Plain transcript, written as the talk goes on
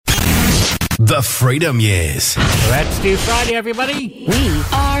The Freedom Years. Let's do Friday, everybody. We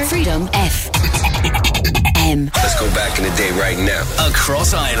are Freedom FM. Let's go back in the day right now.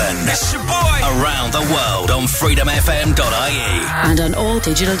 Across Ireland. It's your boy. Around the world on freedomfm.ie. And on all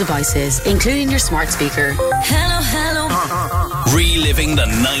digital devices, including your smart speaker. Hello. Reliving the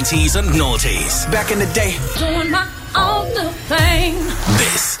 90s and noughties. Back in the day. Doing my own little thing.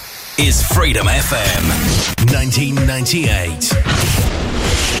 This is Freedom FM 1998.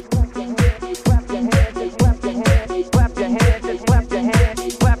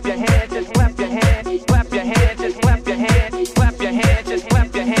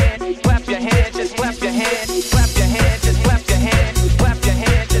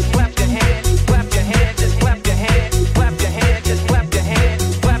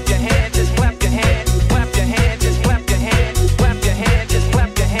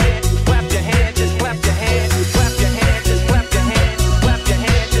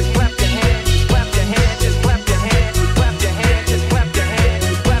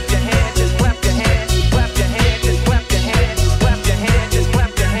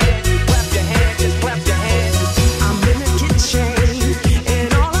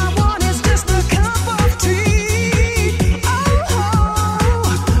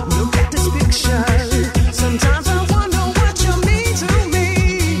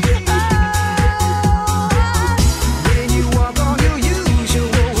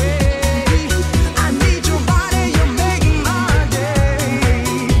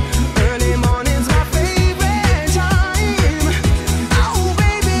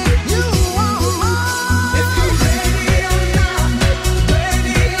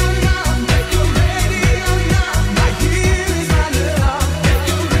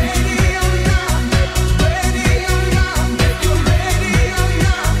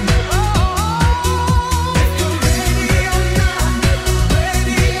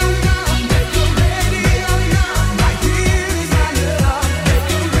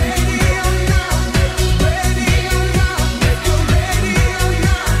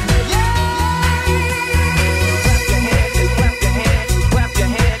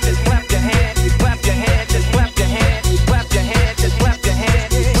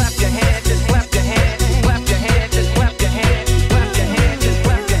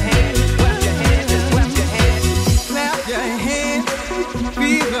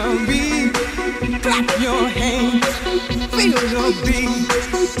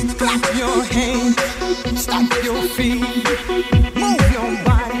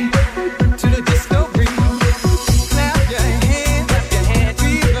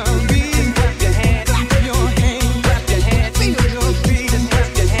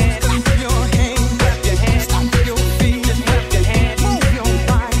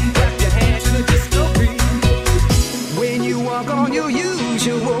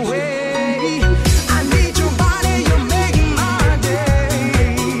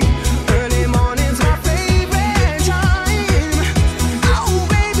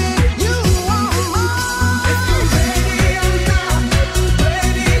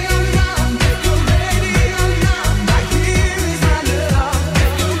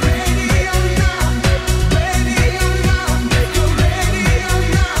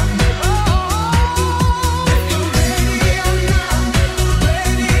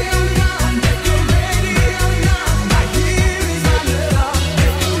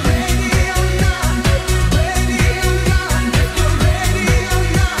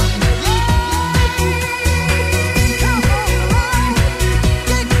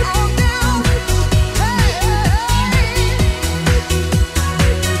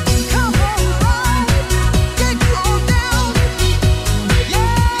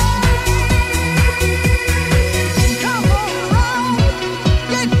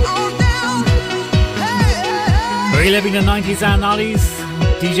 Reliving the 90s and noughties,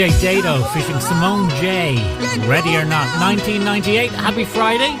 DJ Dado featuring Simone J. Ready or Not, 1998. Happy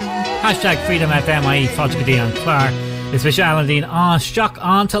Friday. Hashtag FreedomFM.ie, Fáilte Dion Clark. It's Michelle Alan Dean on Shock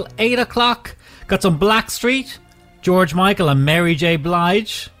on till 8 o'clock. Got some Blackstreet, George Michael and Mary J.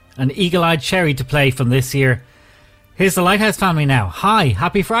 Blige, and Eagle Eyed Cherry to play from this year. Here's the Lighthouse Family now. Hi,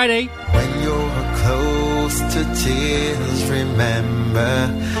 happy Friday. When you're close to tears,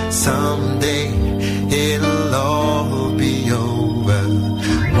 remember someday it'll all be over.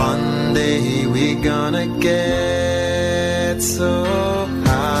 One day we're gonna get so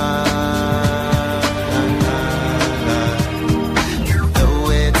high. Though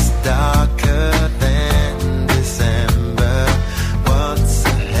it's darker than December, what's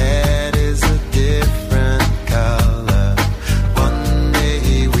ahead is a different color. One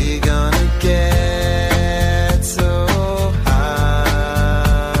day we're gonna get so high.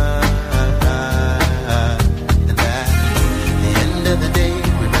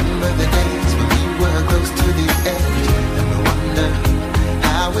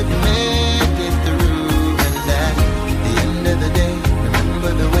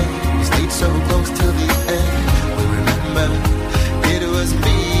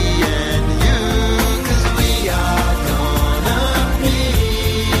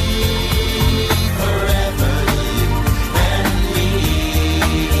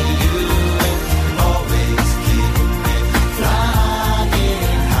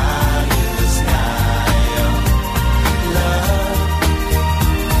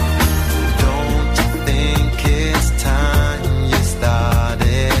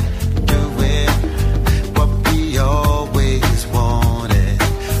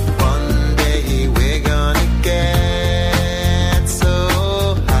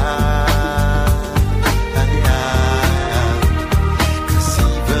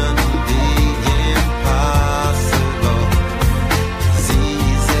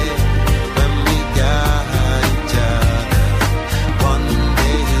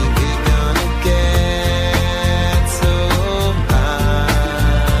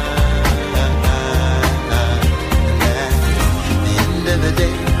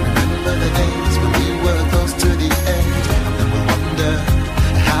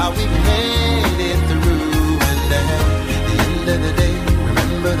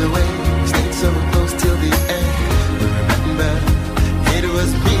 remember the way we stayed so close till the end. We remember it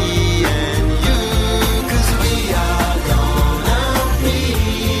was me and you, 'cause we are gonna be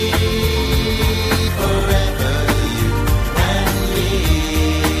forever, you and me.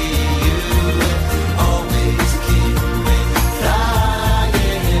 You will always keep me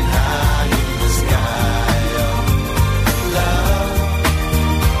flying high in the sky of love.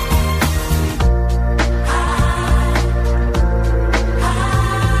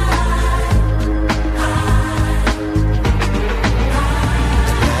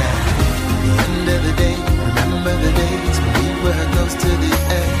 Remember the days when we were close to the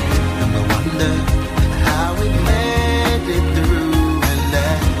end, and we wonder how we made it through. And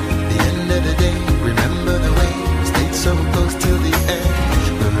at the end of the day, remember the way we stayed so close till the end.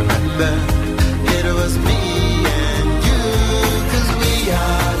 We remember it was me and you, 'cause we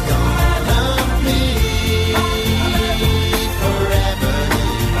are gonna be forever,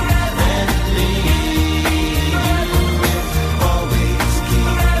 you and me. You will always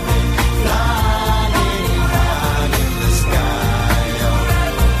keep me flying high in the sky of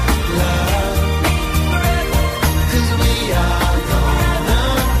love, 'cause we are gonna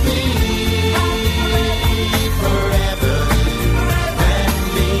be forever, you and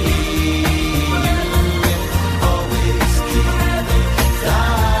me. You will always keep me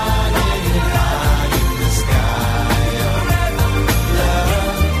flying high in the sky of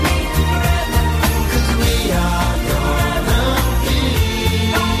love, 'cause we are gonna be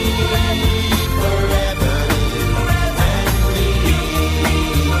forever, you and me.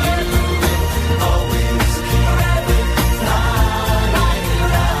 You will always keep me flying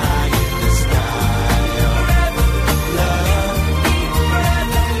high in the sky of love.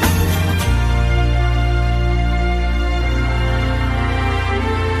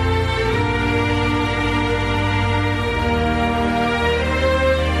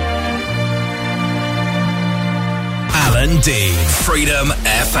 Alan Dean, Freedom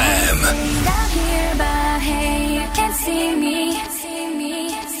FM. Down here, but hey, you can see me. See me,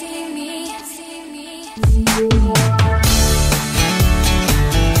 see me, see me.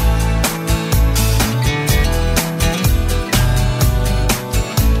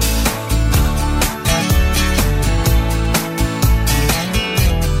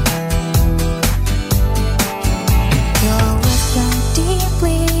 Your words run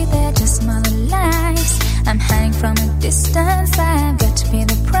deeply, they're just smaller lies. I'm hanging from a distance, I've got to pay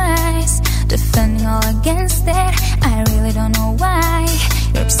the price. Defending all against it, I really don't know why.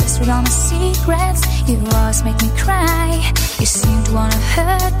 You're obsessed with all my secrets, you always make me cry. You seem to wanna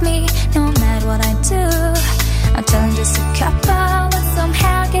hurt me, no matter what I do. I'm telling just a couple, but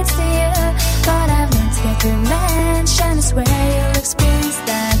somehow gets to you. But I've learned to get revenge, and I swear you'll experience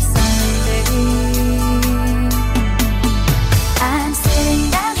that someday. I'm sitting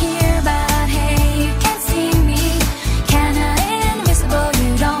down here, but hey, you can't see me. Kinda invisible,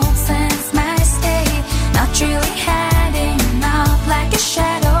 you don't sense my state. Not really hiding out like a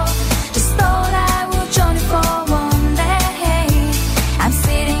shadow. Just thought I would join you for one day. I'm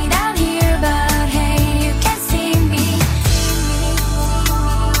sitting down here, but hey, you can't see me.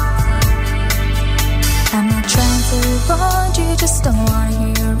 I'm not trying to avoid you, just don't wanna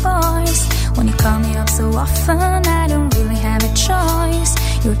hear your voice. When you call me up so often, I don't really have a choice.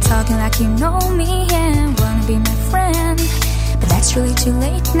 You're talking like you know me and wanna be my friend, but that's really too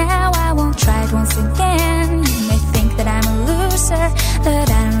late now, I won't try it once again. You may think that I'm a loser, that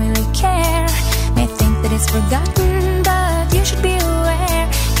I don't really care. May think that it's forgotten, but you should be aware.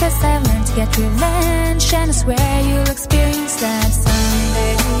 'Cause I've learned to get revenge, and I swear you'll experience that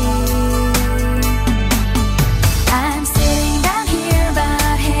someday. I'm sitting down here,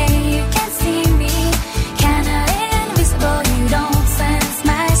 but hey, you can't see me. Kinda invisible, you don't sense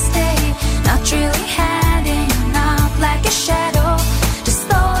my state. Not really hiding out like a shadow. Just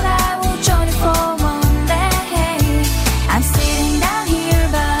thought I would join you for one day. I'm sitting down here,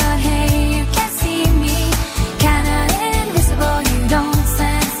 but hey, you can't see me. Kinda invisible, you don't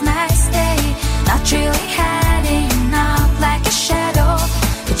sense my state. Not really hiding out like a shadow,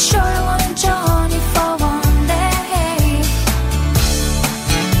 but sure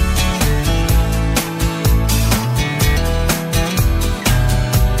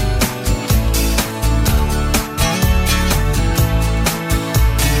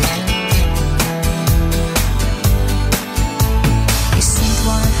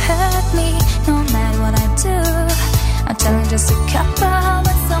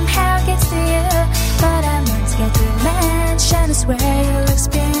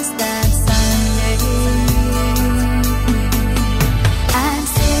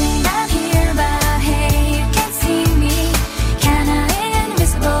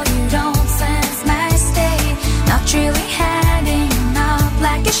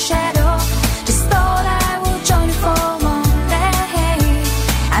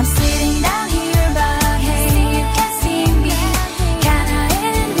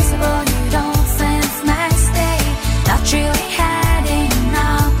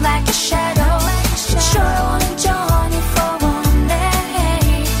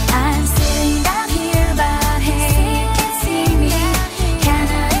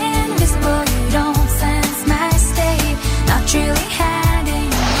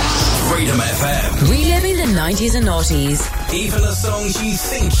the 90s and noughties. Even the songs you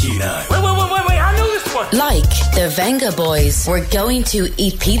think you know. Wait, I know this one. Like the Venga Boys, We're Going to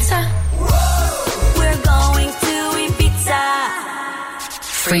Eat Pizza. We're going to eat pizza.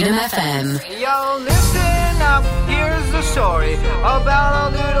 Freedom FM. Yo, listen up, here's the story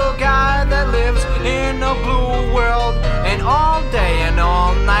about a little guy that lives in a blue world. And all day and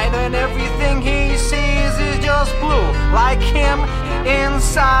all night and everything he sees is just blue. Like him,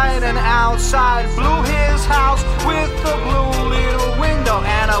 inside and outside. Blew his house with a blue little window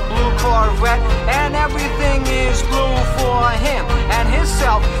and a blue Corvette. And everything is blue for him and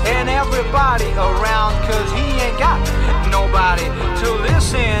himself and everybody around. Cause he ain't got nobody to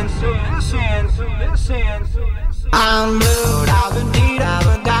listen. I'm blue, I've been deed, I've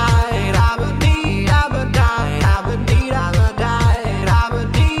been died, I've been deed, I've been died, I've been deed, I've been died, I've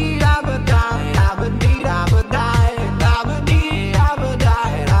been deed, I've been died, I've been deed, I've been died, I've been deed, I've been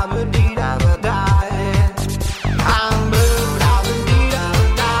died, I've been deed, I've been died. I'm blue, I've been deed, I've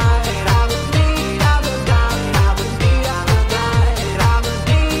been died, I've been deed, I've been died, I've been deed, I've been died, I've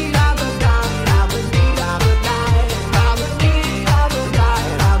been deed, I've been died, I've been deed, I've been died, I've been deed, I've been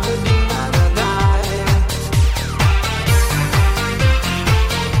died, I've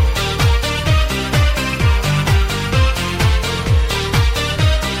been deed, I've been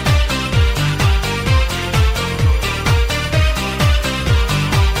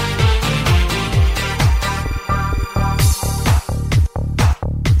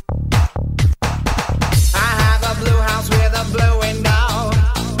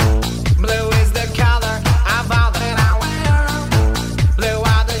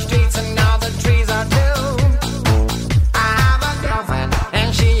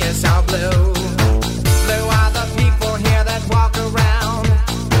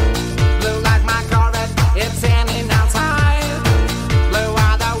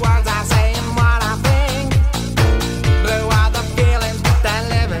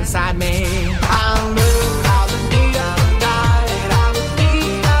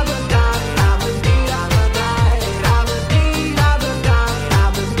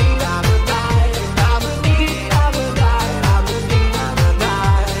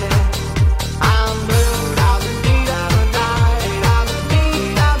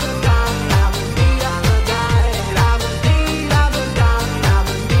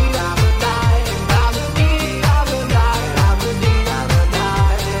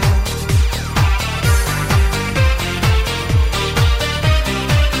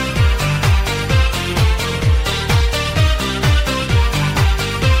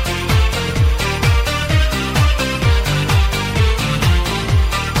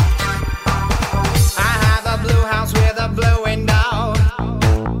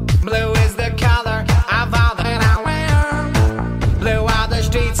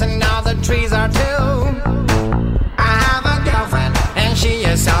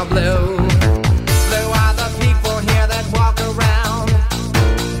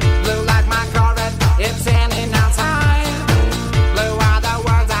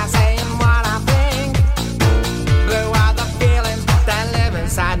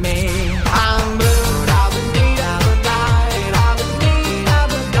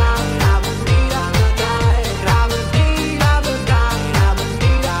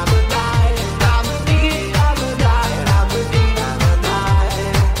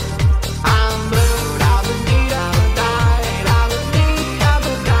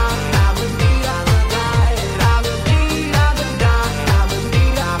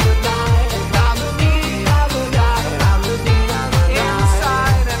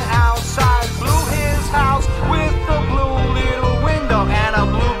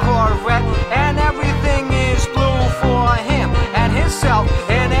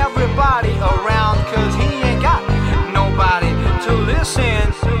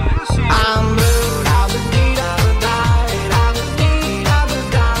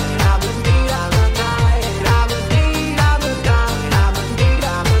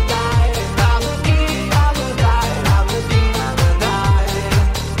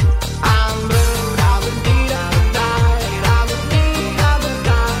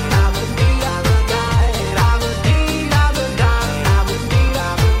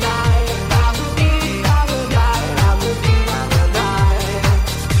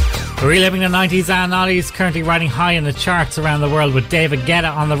Reliving the 90s and noughties, currently riding high in the charts around the world with David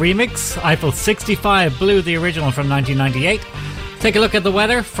Guetta on the remix. Eiffel 65 Blue, the original from 1998. Take a look at the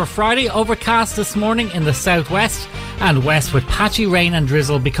weather for Friday. Overcast this morning in the southwest and west, with patchy rain and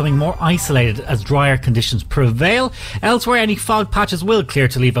drizzle becoming more isolated as drier conditions prevail. Elsewhere, any fog patches will clear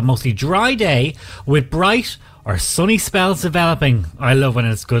to leave a mostly dry day with bright, or sunny spells developing. I love when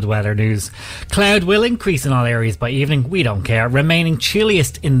it's good weather news. Cloud will increase in all areas by evening, we don't care. Remaining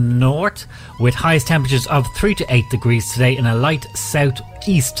chilliest in the north, with highest temperatures of 3 to 8 degrees today and a light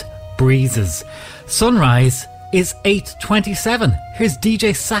southeast breezes. Sunrise is 8:27. Here's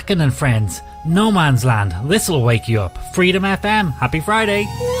DJ Sakin and Friends, No Man's Land. This'll wake you up. Freedom FM. Happy Friday.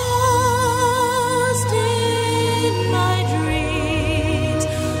 Lost in my dreams,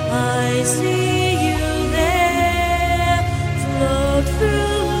 I see you there, float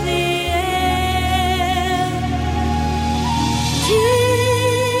through the air.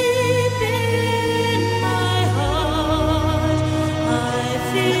 Deep in my heart, I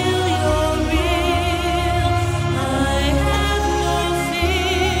feel you're real. I have no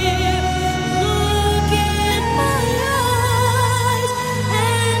fear. Look in my eyes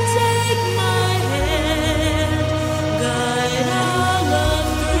and take my hand. Guide our love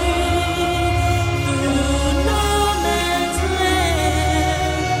through no man's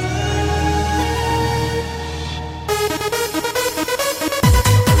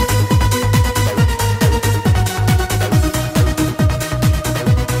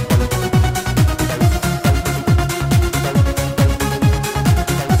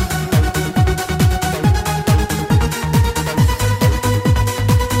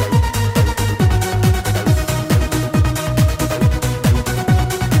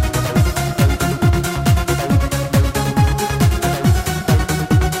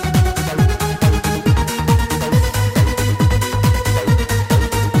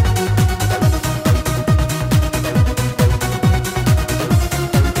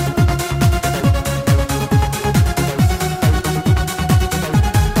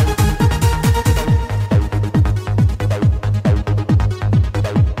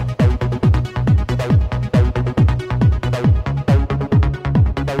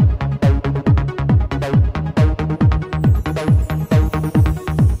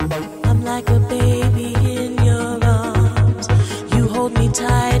I'm like a baby in your arms. You hold me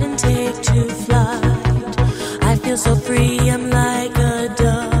tight and take to flight. I feel so free, I'm like a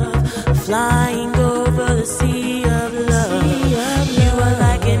dove flying over the sea of love. You are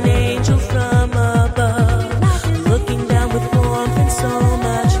like an angel from above, looking down with warmth and so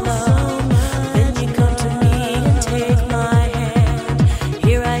much love. Then you come to me and take my hand.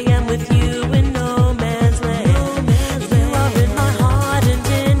 Here I am with you in no man's land. You are in my heart and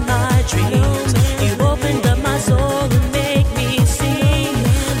in my dreams. You opened up my soul and make me sing.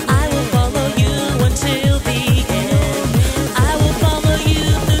 I will follow you until the end. I will follow you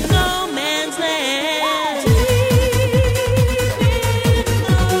through no man's land. Deep in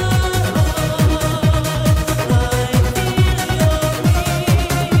my heart, I feel your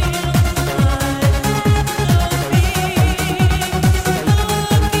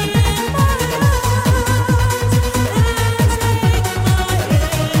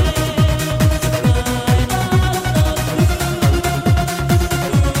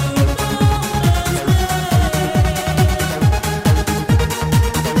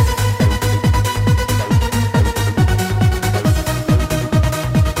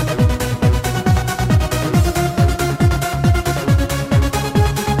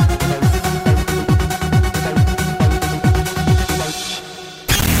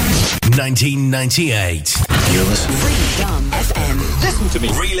 ...1998. You're listening. Freedom FM. Listen to me.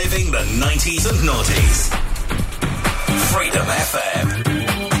 Reliving the 90s and noughties. Freedom FM.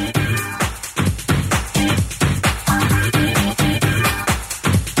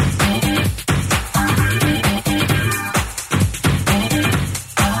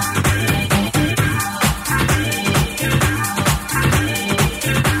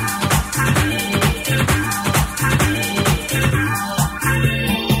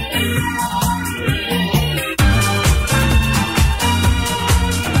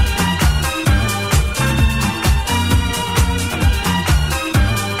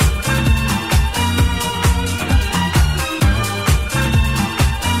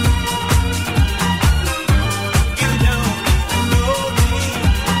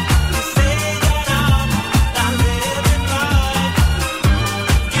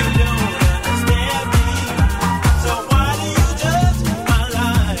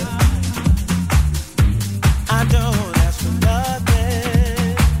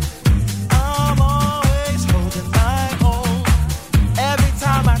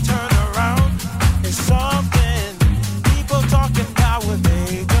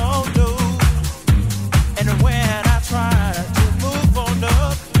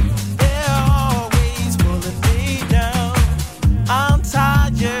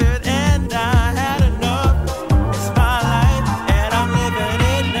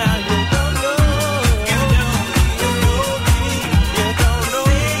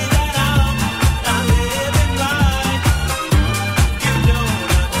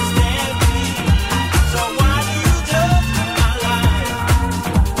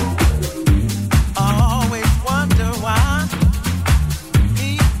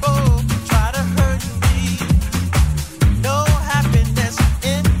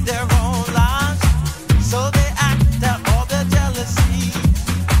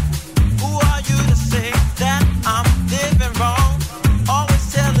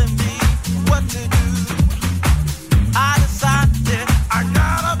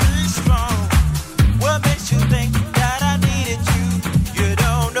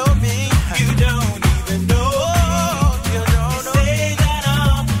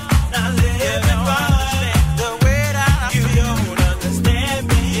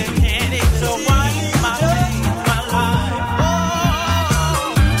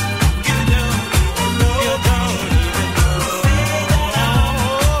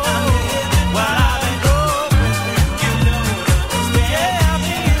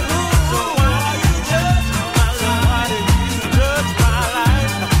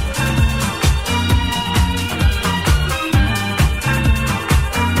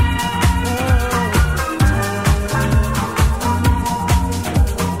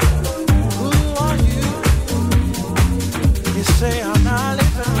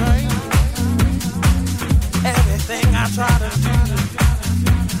 living right. Everything I try to do,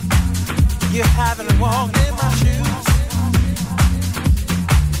 you haven't walked in my shoes.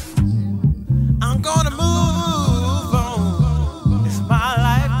 I'm gonna move on. It's my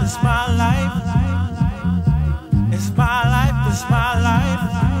life, it's my life. It's my life, it's my life.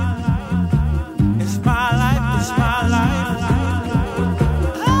 It's my life, it's my life.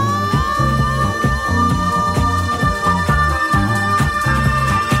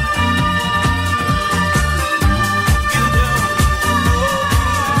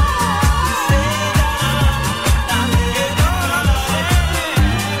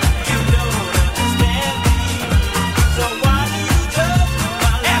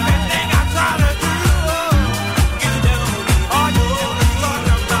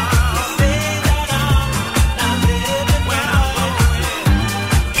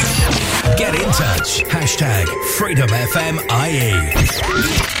 Hashtag Freedom FM IE.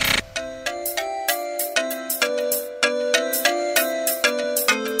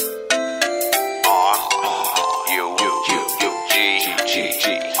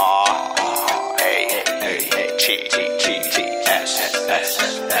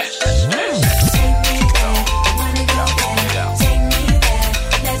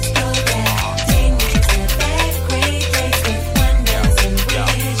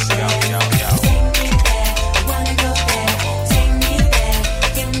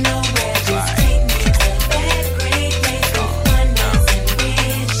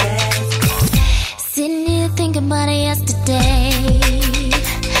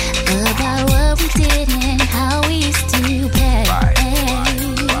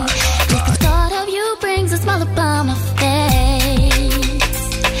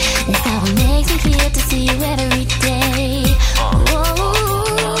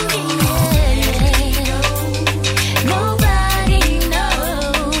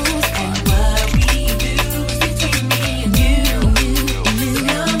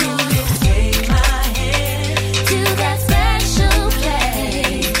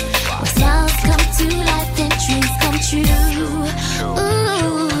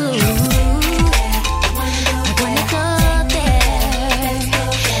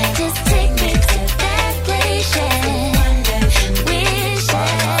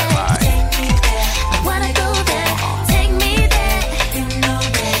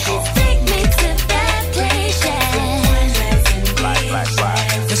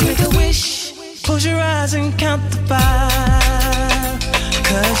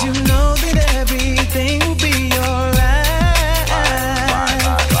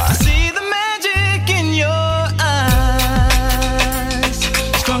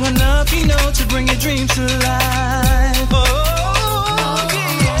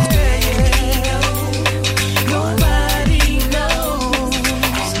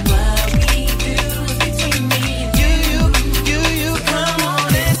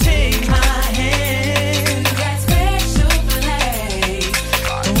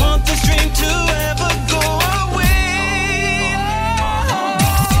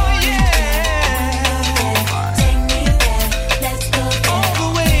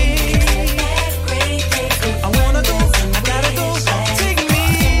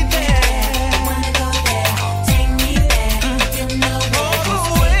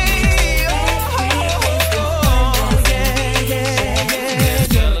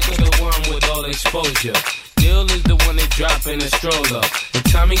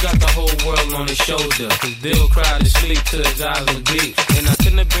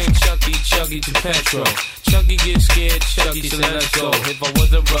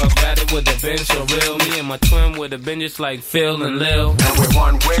 Just like Phil and Lil. And with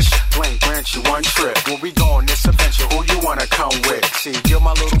one wish, Blink grant you one trip. When we go on this adventure, who you wanna come with? See, you're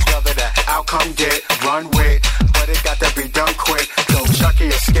my little brother that I'll come get, run with, but it got to be done quick. Though Chucky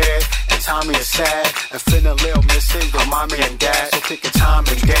is scared and Tommy is sad, and Finn and Lil missing with mommy and dad. So pick a time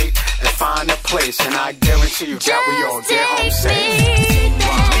and date and find a place, and I guarantee you that we all get home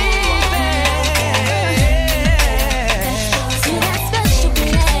safe.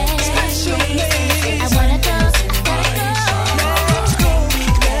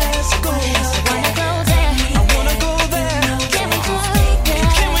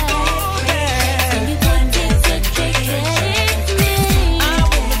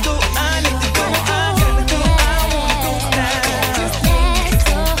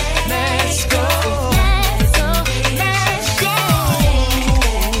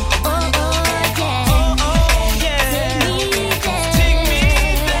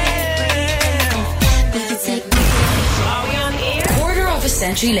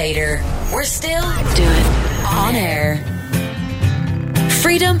 Later, we're still do it on air.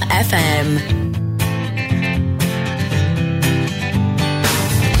 Freedom FM.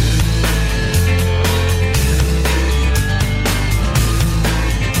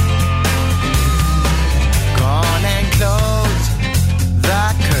 Gone and close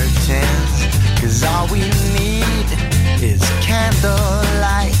the curtains, 'cause all we need is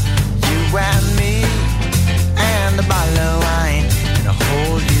candlelight, you and me, and a bottle of wine, and I'll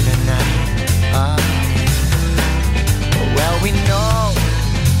hold you tonight. Well, we know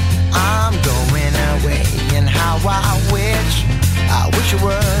I'm going away, and how I wish it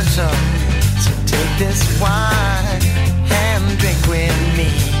were so. So take this wine and drink with me.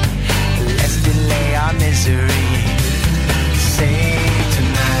 Let's delay our misery. Save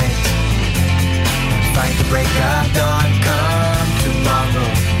tonight, fight the break of dawn. Come tomorrow,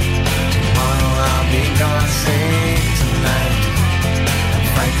 tomorrow I'll be gone. Save tonight,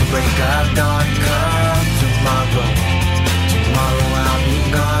 fight the break of dawn. Come tomorrow, tomorrow I'll be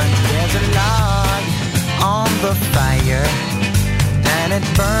gone. There's a log on the fire, and it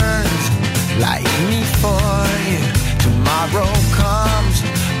burns like me for you. Tomorrow comes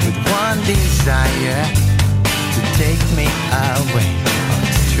with one desire, to take me away. Oh,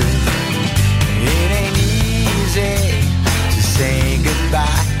 it's true. It ain't easy to say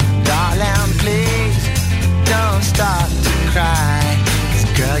goodbye. Darling, please don't start to cry, 'cause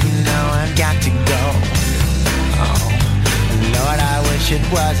girl, you know I've got to go. Oh, Lord, I wish it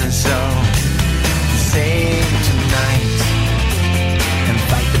wasn't so. Save tonight and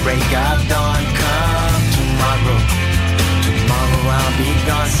fight the break of dawn. Come tomorrow, tomorrow I'll be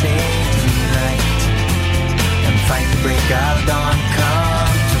gone. Save tonight and fight the break of dawn.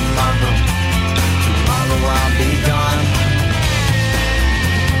 Come tomorrow, tomorrow I'll be gone.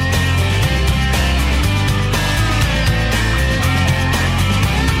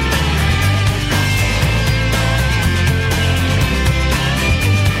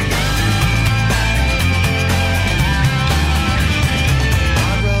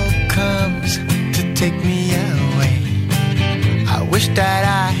 Take me away. I wish that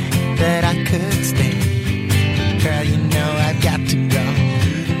I could stay. Girl, you know I've got to go.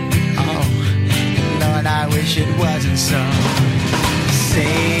 Oh, Lord, I wish it wasn't so.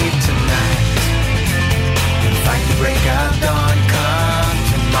 Save tonight and fight the break of dawn. Come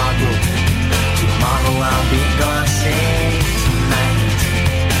tomorrow, tomorrow I'll be gone. Save tonight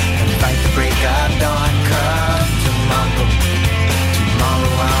and fight the break of dawn. Come tomorrow,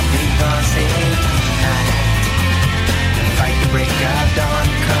 tomorrow I'll be gone. Save fight the break of dawn.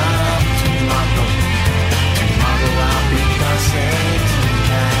 Come tomorrow, tomorrow I'll be gone. Save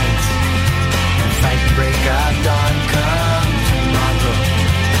tonight and fight the break of dawn. Come tomorrow,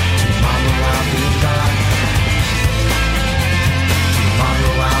 tomorrow I'll be gone.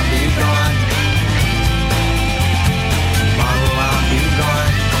 Tomorrow I'll be gone. Tomorrow I'll be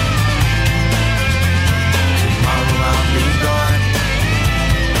gone. Tomorrow I'll be gone.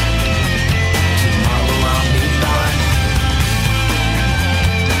 Tomorrow I'll be gone.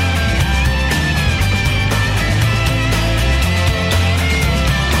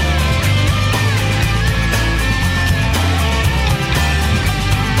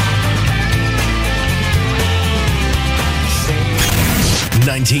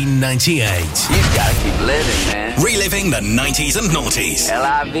 1998. You gotta keep living, man. Reliving the 90s and noughties.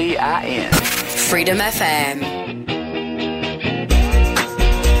 LIVIN. Freedom FM.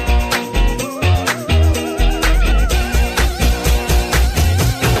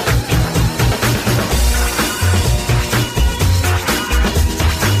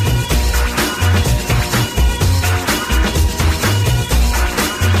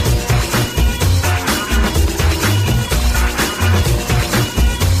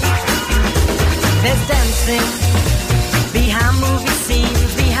 There's dancing behind movie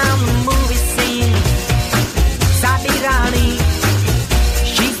scenes, behind the movie scene. Sadi Rani,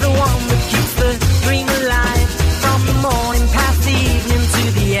 she's the one that keeps the dream alive. From the morning past the evening to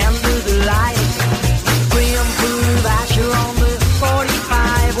the end of the light. Brim food of Asher on the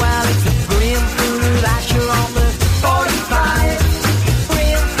 45. Well, it's a brim food of Asher on the 45.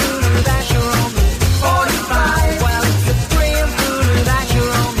 Brim food of Asher on the 45. Well, it's a brim food of Asher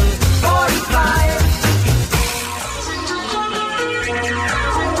on the 45.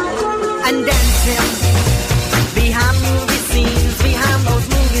 And dancing behind movie scenes, behind those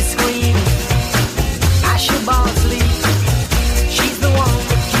movie screens. Asher Bosley, she's the one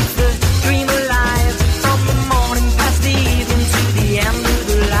that keeps the dream alive. From the morning past the evening to the end of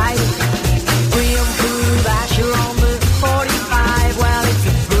the light. Brim food of Asher on the 45. Well, it's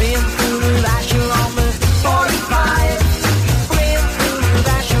a brim food of Asher on the 45. Brim food of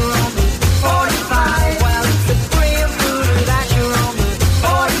Asher on the 45. Well, it's a brim food of Asher on the 45.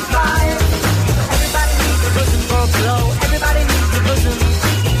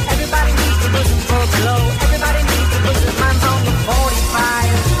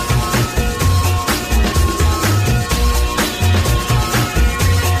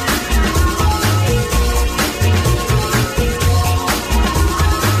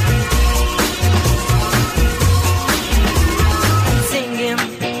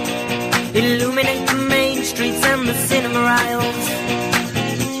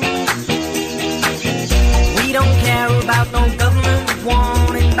 about no government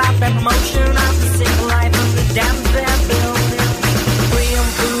warning about that promotion of the single life of the dams they're building. Freedom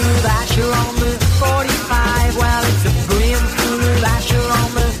food, Asher on the 45. Well, it's a freedom food, Asher on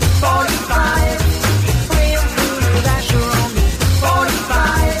the 45. Freedom food, Asher on the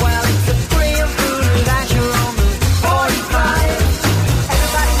 45. Well, it's a freedom food, Asher on the 45.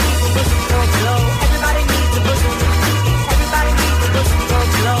 Everybody needs a bosom for below. Everybody needs a bosom. Everybody needs a bosom for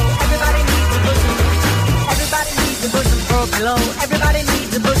below. Everybody needs a bosom. Everybody needs a bosom for below. Everybody needs a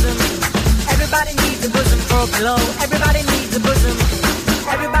bosom. Everybody needs a bosom for below. Everybody needs a bosom.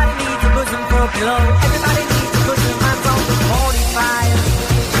 Everybody needs a bosom for below. Everybody needs a bosom. I'm on the 45.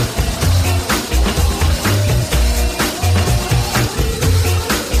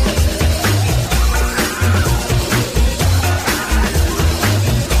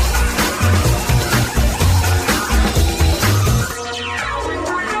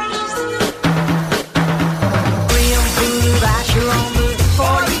 Freedom food, Asher on the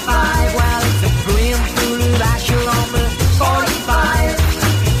 45. Well, it's a freedom food, Asher on the 45.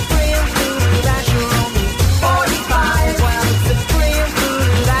 Freedom food, Asher on the 45. Well, it's a freedom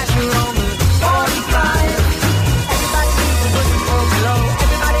food, Asher on the 45. Everybody needs a bosom for below.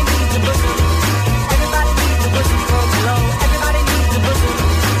 Everybody needs a bosom. Everybody needs a bosom for below. Everybody needs a bosom.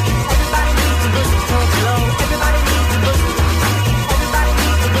 Everybody needs a bosom for below. Everybody needs a bosom. Everybody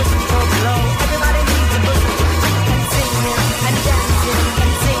needs a bosom for below. Everybody needs a bosom. And singing and dancing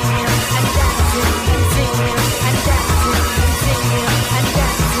and singing and dancing and singing and dancing and singing and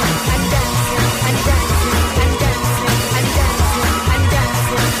dancing and dancing and dancing and dancing and dancing and dancing and dancing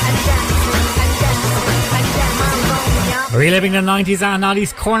and dancing and dancing. Reliving the 90s and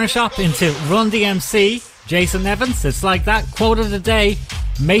 90s corner shop into Run DMC. Jason Evans, it's like that. Quote of the day: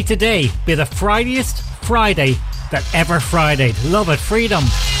 may today be the Fridiest Friday that ever Fridayed. Love it. Freedom.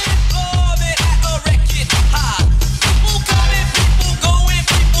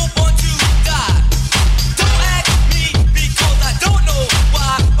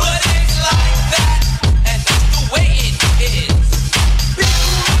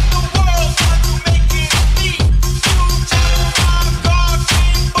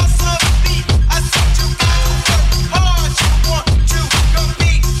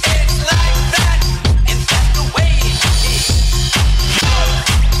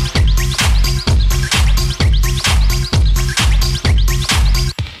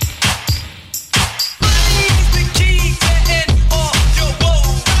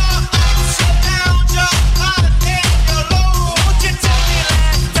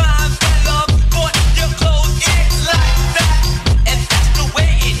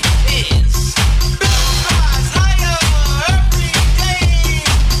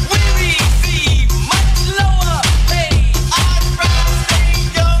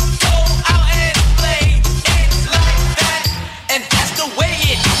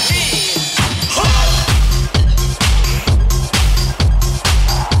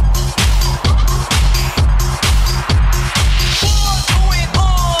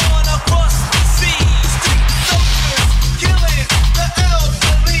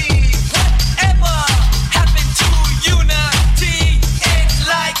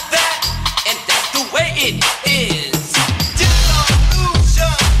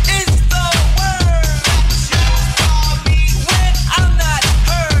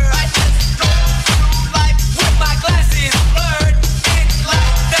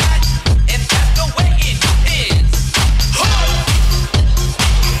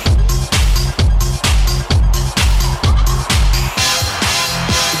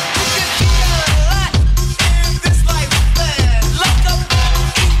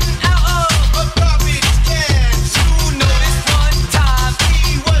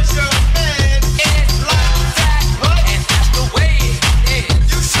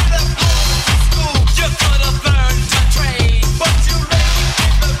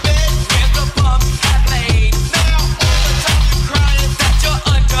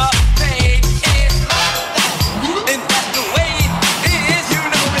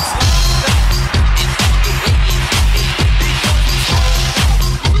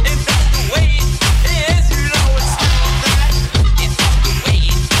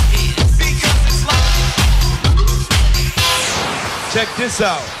 Check this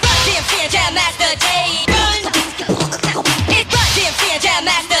out. DMC Jam Master Day. Run. It's DMC Jam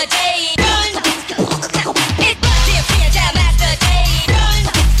Master Day. Run. It's DMC Jam Master Day. Run.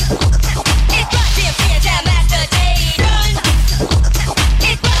 It's DMC Jam Master Day. Run.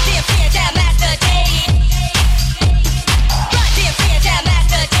 It's DMC Jam Master Day. DMC Jam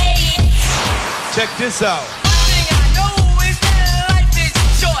Master Day. Check this out.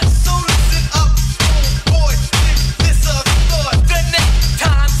 This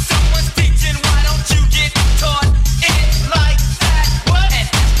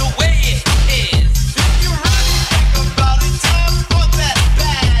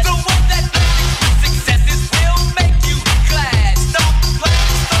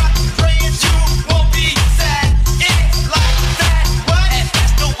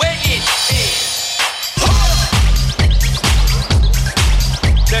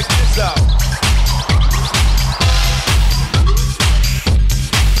this out.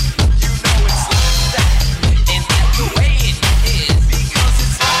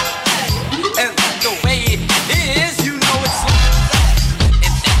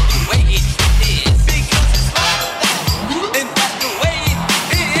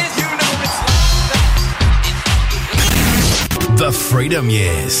 The Freedom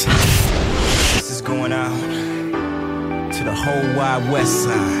Years. This is going out to the whole wide west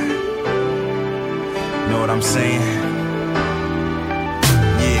side. Know what I'm saying?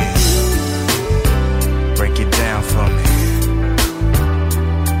 Yeah. Break it down for me.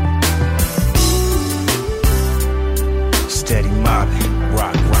 Steady mobbing,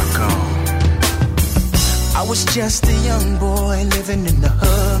 rock on. I was just a young boy living in the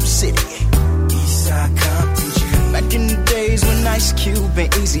hub city. Eastside Compton. Back in the days when Ice Cube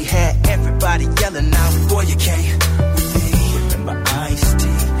and Easy had everybody yelling out, boy, you can't with me. Remember Ice-T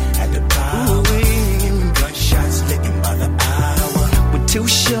at the power. Gunshots licking by the hour. We're too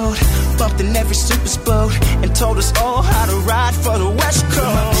short, bumped in every super boat, and told us all how to ride for the West Coast.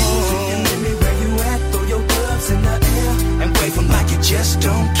 My people singing, let me where you at, throw your gloves in the air, and wave them like you just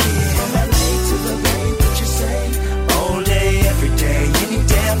don't care. From LA to the Bay, what you say? All day, every day, any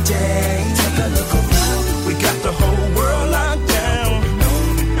damn day. Take a look around. We got the whole world locked down.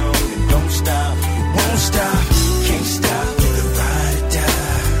 Don't stop, you won't stop, can't stop, you the ride or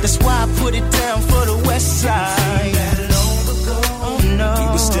die. That's why I put it down for the West Side. That long ago, oh no, we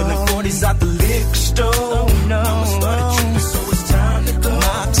was stealing 40s out the liquor store. Oh no, Mama started tripping, so it's time to go.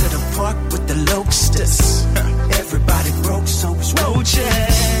 Mob to the park with the locusts. Everybody broke, so it's roaches.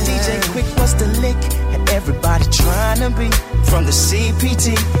 DJ Quick was the lick, and everybody trying to be from the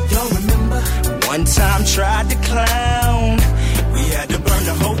CPT. Y'all remember? One time tried to clown, we had to burn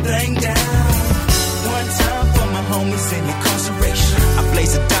the whole thing down. One time for my homies in incarceration, I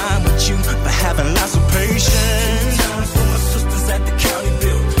blaze a dime with you for having lots of patience. 2 times for my sisters at the county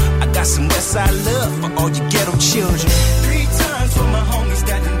build, I got some Westside love for all you ghetto children. 3 times for my homies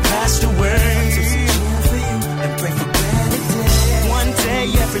that done passed away. I took some gin for you and pray for better days. One day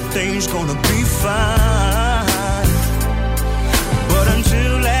everything's gonna be fine, but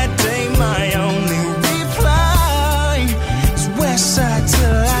until that day my only reply is Westside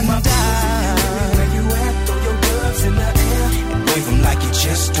till I die. Where you at, throw your gloves in the air, and wave them like you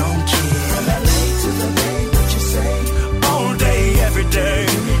just don't care. From LA to the Bay, what you say? All day, every day,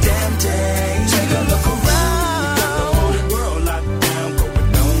 every damn day. Take a look around. We got the whole world locked down,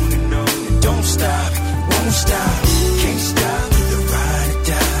 going on and don't stop, won't stop, can't stop, the ride or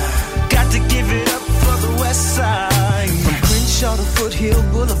die. Got to give it up for the West Side. From Crenshaw to Foothill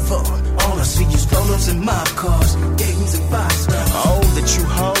Boulevard, all I see is roll-ups and mob cars, games and five-stars. All the true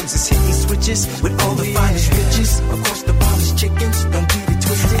hogs is hitting switches with all the finest riches. Of course the bomb chickens, don't get it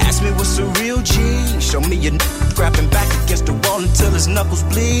twisted. Ask me what's a real G, show me a grabbing back against the wall until his knuckles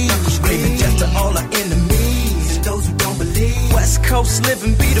bleed. Screaming death to all our enemies and those who don't believe. West Coast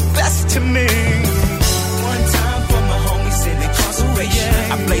living be the best to me. One time for my homies in incarceration,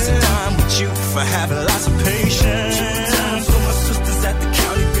 I blaze a dime with you for having lots of patience. 2 times for my sisters at the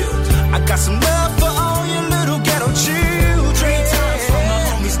county build, I got some love for all your little ghetto children. 3 times for my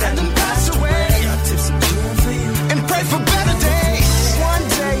homies that done passed away, I tip some gin for you and pray for better days. One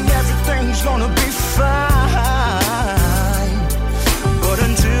day everything's gonna be fine, but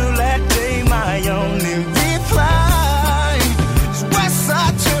until that day my only reply is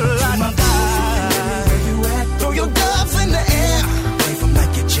Westside till I die. Where you at? Throw your gloves in the air, wave them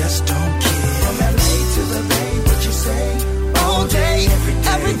like you just don't care. From LA to the Bay, what you say? All day, every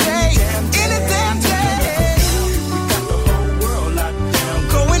day, any damn day. We got the whole world locked down,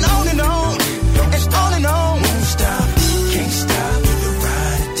 going on and on, and on and on. Won't stop, can't stop, the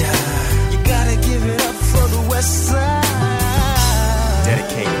ride or die. You gotta give it up for the West Side.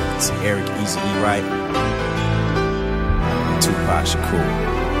 Dedicated to Eric Easy Wright and Tupac Shakur.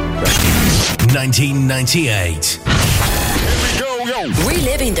 1998.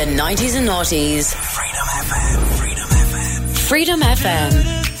 Reliving the 90s and noughties. Freedom FM. Freedom FM.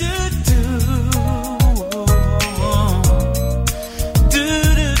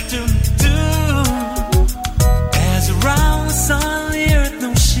 As around the sun, the earth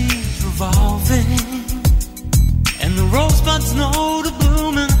knows she's revolving, and the rosebuds know to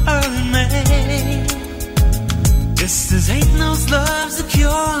bloom in early May. Just as ain't no love's a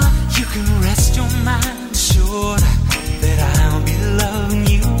cure, you can rest your mind assured that I'll be loving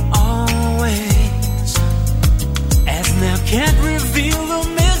you always. As now can't reveal the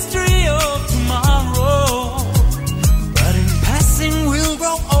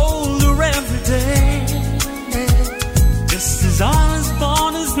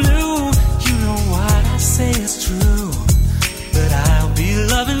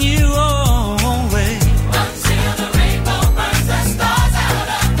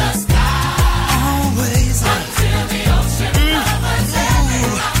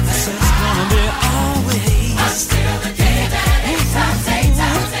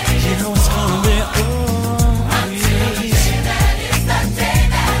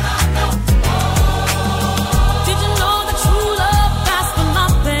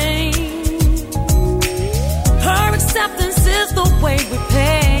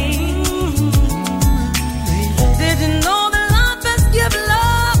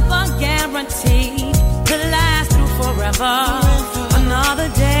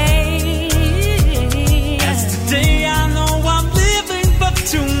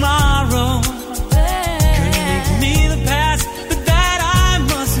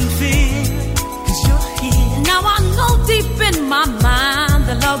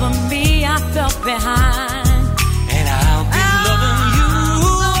left behind. And I'll be loving you.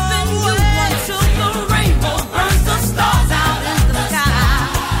 Loving you until the rainbow burns the stars out in the sky.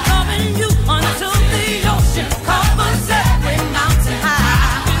 Loving you until the ocean covers every mountain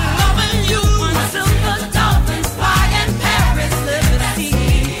high. Loving you until the dolphins fly and Paris live at sea.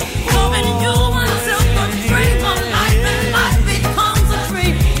 Loving you until the dream of life and life becomes a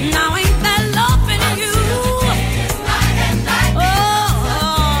dream. Now ain't that loving you? Night and night. Oh,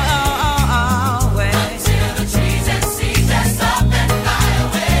 well. Till the trees and seas dress up and fly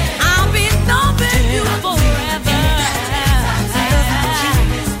away. I'll be loving you forever.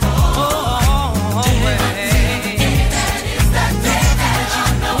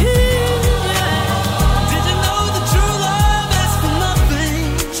 Did you know that true love asks for nothing?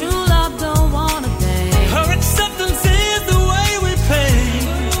 True love don't want a thing. Her acceptance is the way we pay.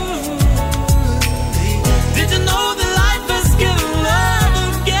 Did you know that life has given love a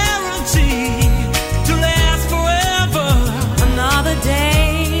guarantee to last forever? Another day.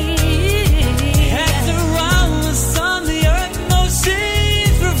 Heads around the sun, the earth knows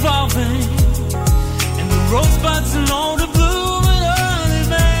she's revolving, and the rosebuds know to bloom in early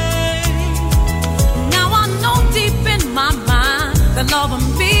May. Now I know deep in my mind that love and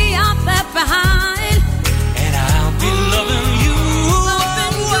me are left behind. And I'll be loving you.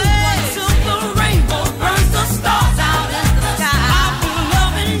 Loving you until the rainbow burns the stars out in the sky. I'll be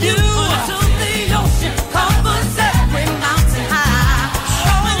loving you. Until the ocean covers every mountain high.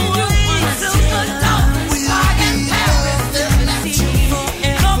 Loving you until the dolphins fly and Paris live at sea.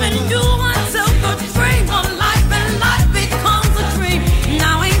 Loving you until the dream of life and life becomes a dream.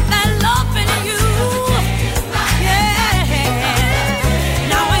 Now ain't that loving you? Yeah.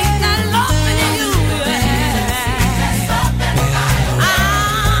 Now ain't that loving you?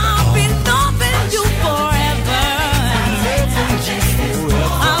 I'll be loving you forever.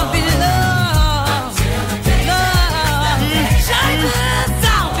 I'll be loved, shyness,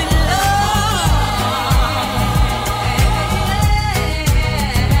 I'll be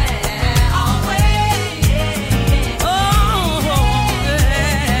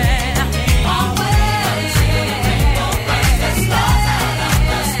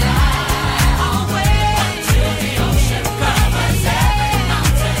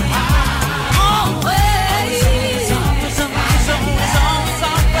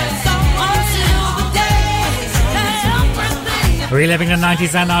Reliving the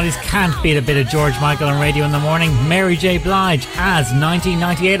 90s and 90s can't beat a bit of George Michael on radio in the morning. Mary J. Blige as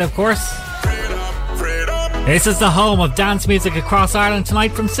 1998, of course. This is the home of dance music across Ireland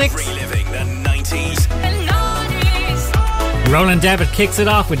tonight from 6. Reliving the 90s. Roland Devitt kicks it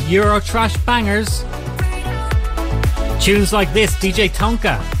off with Euro Trash bangers. Tunes like this, DJ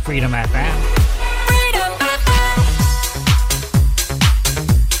Tonka, Freedom FM.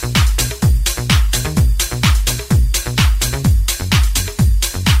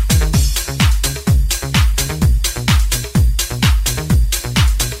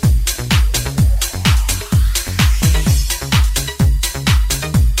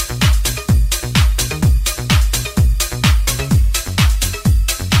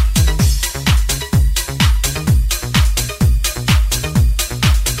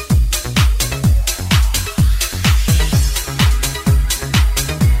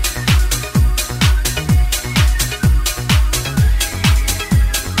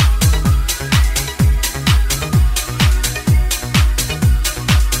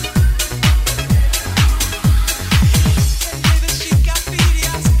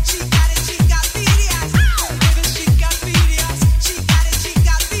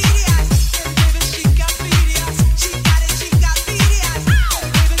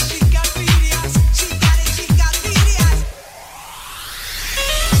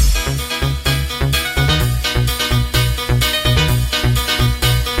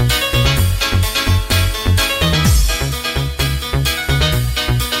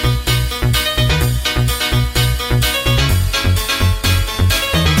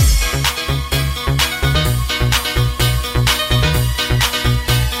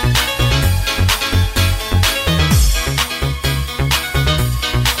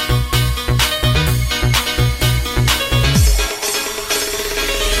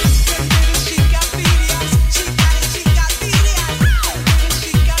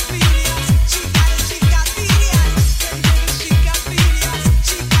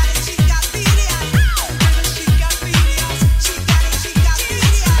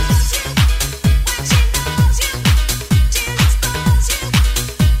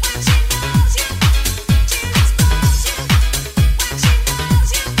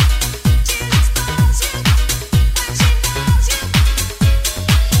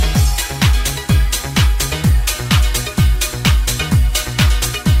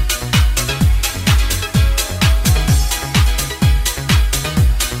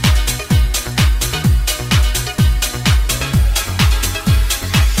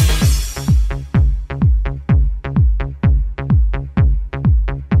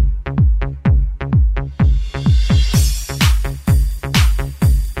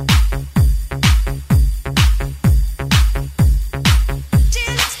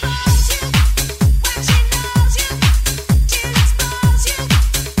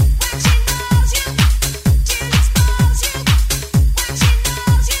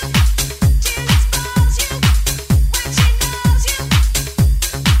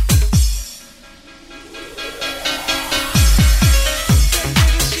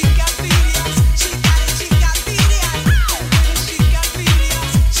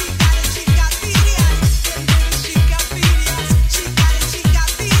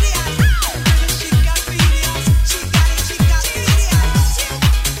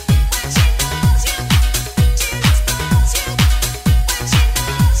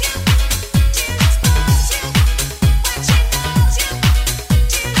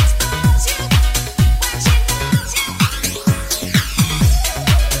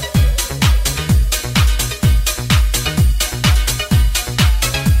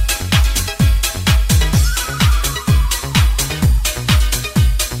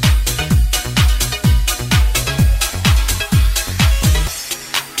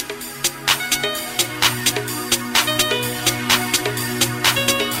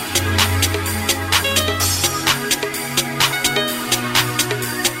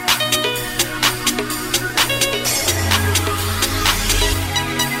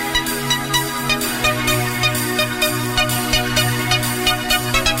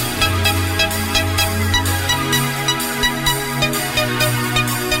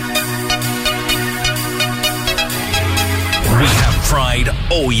 ride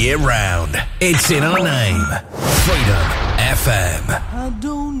all year round. It's in our name. Freedom FM. I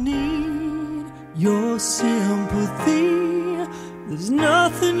don't need your sympathy. There's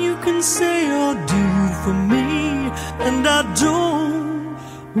nothing you can say or do for me. And I don't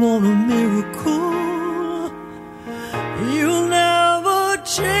want a miracle. You'll never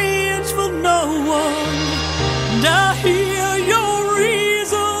change for no one. And I hear your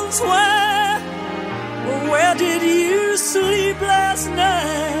reasons why. But where did you sleep last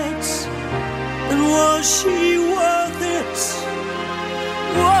night? And was she worth it?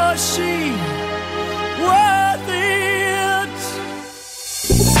 Was she worth it?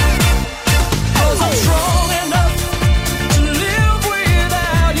 'Cause I'm strong enough to live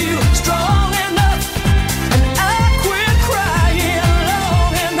without you. Strong enough, and I quit crying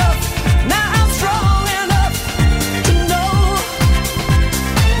long enough. Now I'm strong enough to know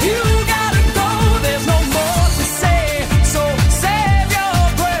you gotta go. There's no more to say, so save your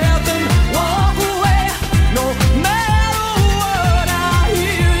breath and walk away. No matter what I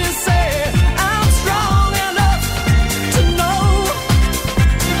hear you say, I'm strong enough to know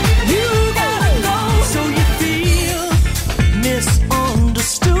you gotta go. So you feel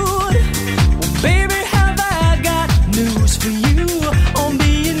misunderstood? Well, baby, have I got news for you on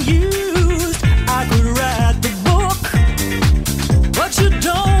being used? I could write the book, but you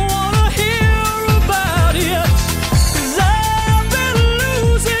don't wanna hear about it. 'Cause I've been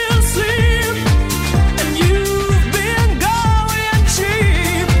losing sleep, and you've been going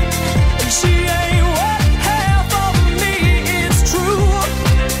cheap. And she ain't what half of me is true.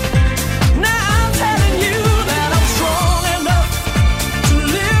 Now I'm telling you that I'm strong enough to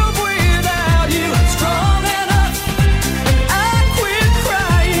live without you. Strong enough, and I quit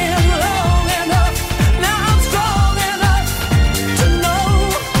crying long enough. Now I'm strong enough to know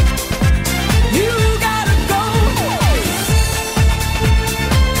you gotta go.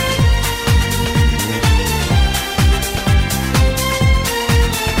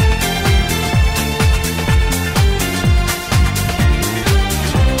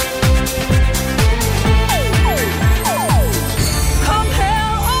 Come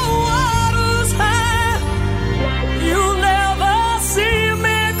hell or waters high, you'll never see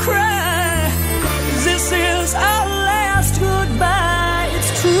me cry. 'Cause this is our last goodbye,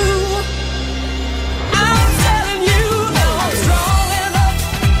 it's true. I'm telling you now I'm strong enough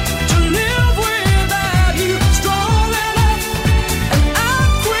to live without you. Strong enough, and I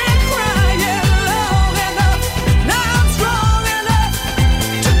quit crying long enough. Now I'm strong enough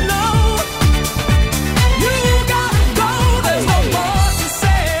to know you gotta go. There's no more to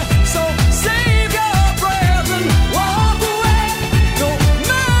say, so save your breath and walk away. No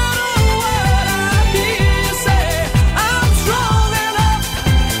matter what I hear you say, I'm strong enough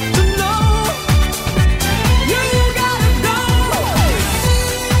to know you gotta go.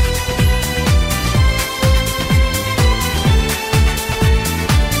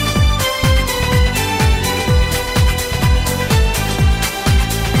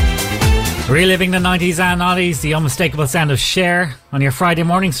 Reliving the 90s and 90s, the unmistakable sound of Cher on your Friday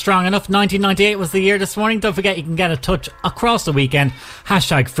morning. Strong enough. 1998 was the year this morning. Don't forget you can get in touch across the weekend.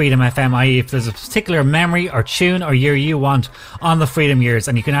 Hashtag Freedom FM, i.e. if there's a particular memory or tune or year you want on the Freedom years.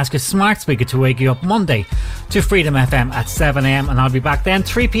 And you can ask your smart speaker to wake you up Monday to Freedom FM at 7am. And I'll be back then.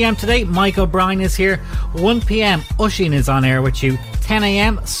 3pm today, Mike O'Brien is here. 1pm, Usheen is on air with you.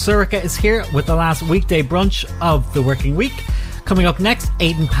 10am, Surika is here with the last weekday brunch of the working week. Coming up next,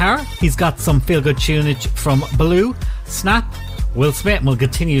 Aidan Power. He's got some feel-good tunage from Blue, Snap, Will Smith, and we'll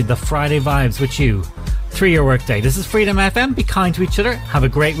continue the Friday vibes with you through your workday. This is Freedom FM. Be kind to each other. Have a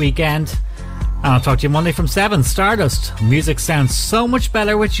great weekend. And I'll talk to you Monday from 7. Stardust. Music sounds so much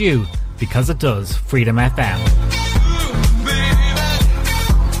better with you because it does. Freedom FM.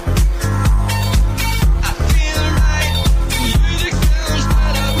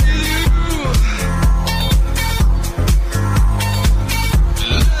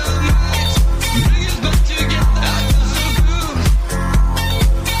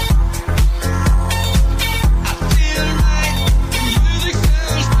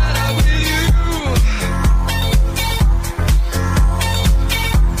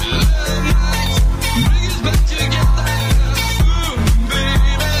 Together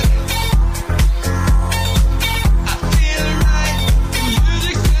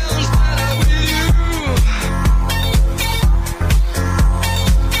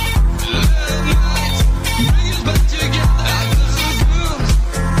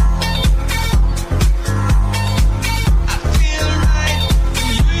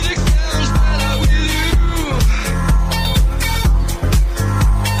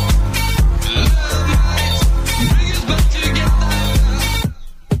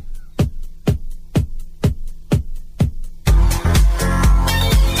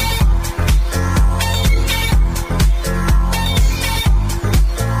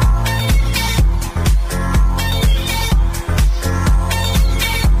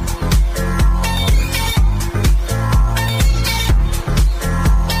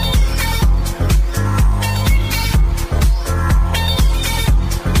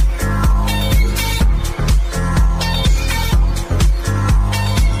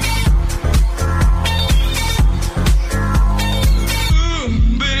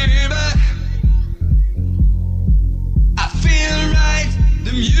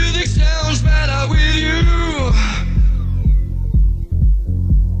The music sounds better with you.